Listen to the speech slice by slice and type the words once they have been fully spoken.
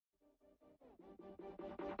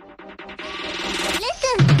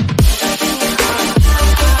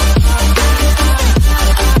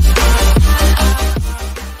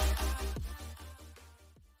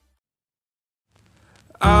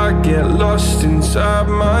get lost inside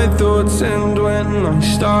my thoughts, and when I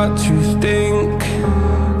start to think,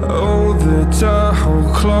 oh, the how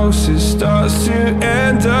close it starts to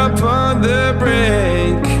end up on the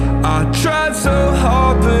brink. I tried so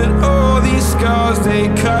hard, but all these scars, they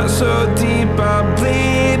cut so deep I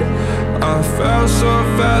bleed. I fell so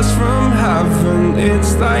fast from heaven,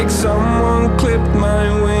 it's like someone clipped my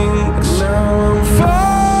wings. Now I'm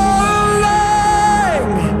falling,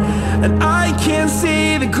 and I can't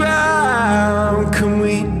see the ground. Can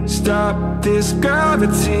we stop this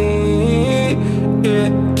gravity?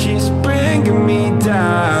 It keeps bringing me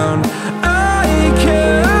down. I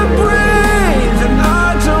can't breathe, and I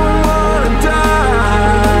don't wanna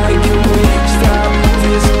die. Can we stop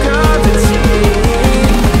this gravity?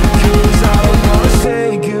 'Cause I don't wanna say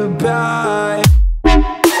goodbye.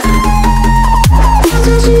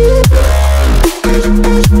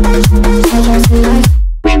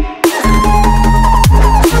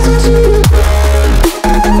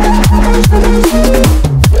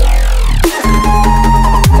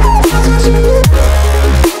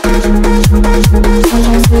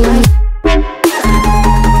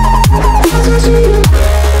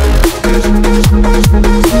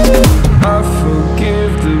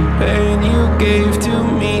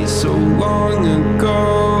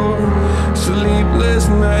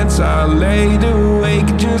 I laid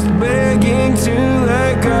awake just begging to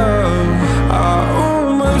let go. I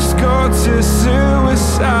almost got to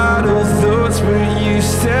suicidal thoughts, but you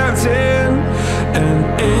stepped in. An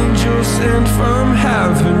angel sent from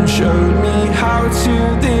heaven showed me how to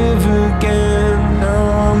live again. Now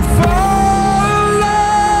I'm falling,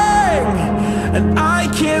 and I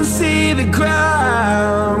can't see the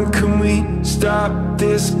ground. Can we stop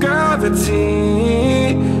this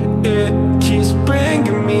gravity? It keeps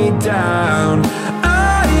bringing me down.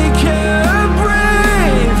 I can't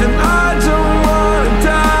breathe, and I don't wanna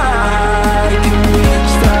die. Can we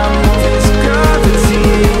stop this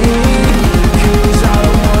gravity? 'Cause I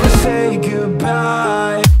don't wanna say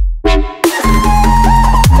goodbye.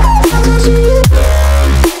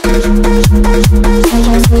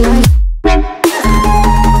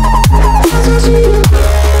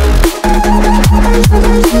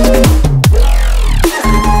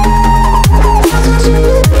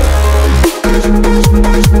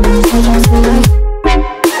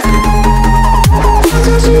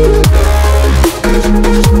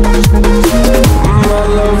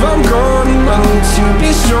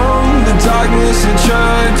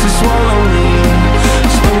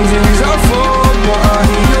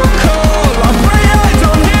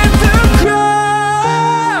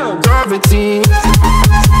 Gravity.